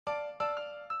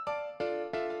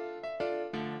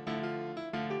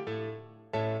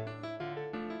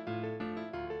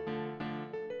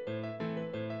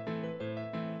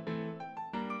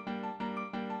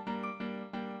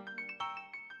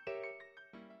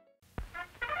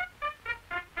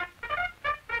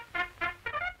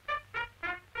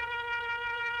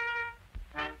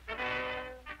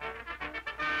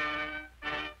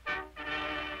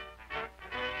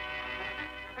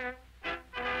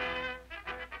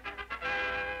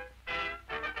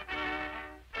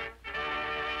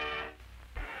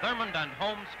Thurmond and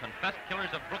Holmes, confessed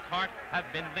killers of Brooke Hart, have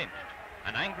been lynched.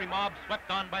 An angry mob, swept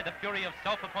on by the fury of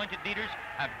self-appointed leaders,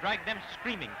 have dragged them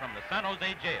screaming from the San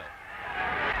Jose jail.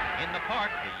 In the park,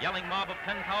 the yelling mob of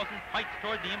 10,000 fights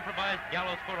toward the improvised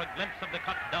gallows for a glimpse of the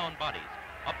cut-down bodies,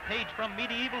 a page from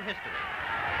medieval history.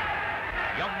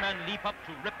 Young men leap up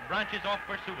to rip branches off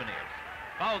for souvenirs.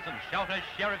 Thousands shout as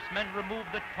sheriff's men remove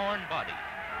the torn bodies.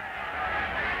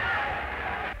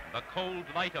 The cold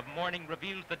light of morning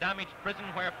reveals the damaged prison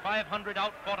where 500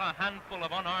 outfought a handful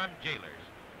of unarmed jailers.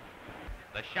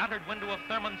 The shattered window of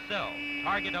Thurmond's cell,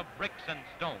 target of bricks and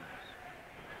stones.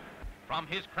 From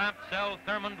his cramped cell,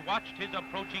 Thurmond watched his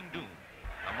approaching doom.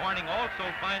 The morning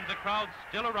also finds a crowd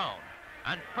still around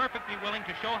and perfectly willing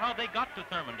to show how they got to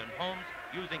Thurmond and Holmes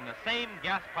using the same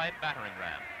gas pipe battering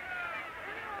ram.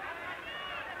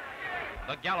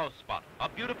 The gallows spot, a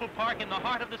beautiful park in the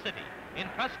heart of the city. In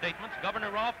press statements,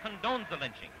 Governor Rolfe condones the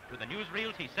lynching. To the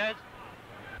newsreels, he says,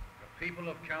 "The people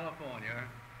of California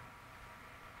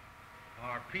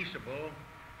are peaceable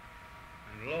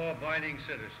and law-abiding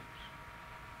citizens.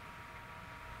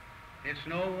 It's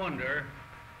no wonder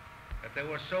that they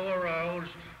were so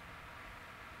aroused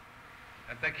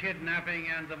at the kidnapping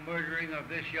and the murdering of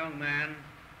this young man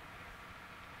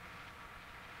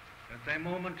that they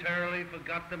momentarily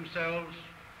forgot themselves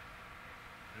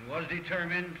and was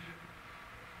determined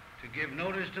to give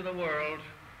notice to the world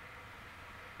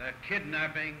that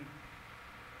kidnapping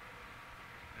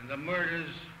and the murders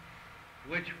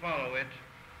which follow it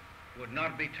would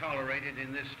not be tolerated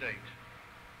in this state."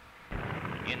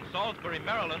 In Salisbury,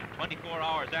 Maryland, 24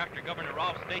 hours after Governor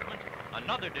Rolfe's statement,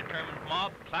 another determined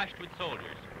mob clashed with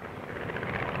soldiers.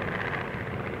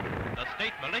 The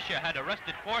state militia had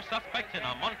arrested 4 suspects in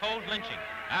a month-old lynching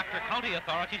after county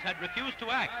authorities had refused to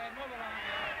act.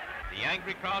 The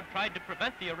angry crowd tried to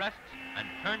prevent the arrests and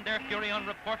turned their fury on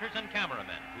reporters and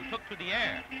cameramen who took to the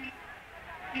air.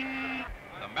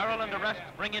 The Maryland arrests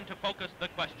bring into focus the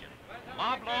question,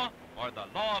 mob law or the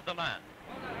law of the land?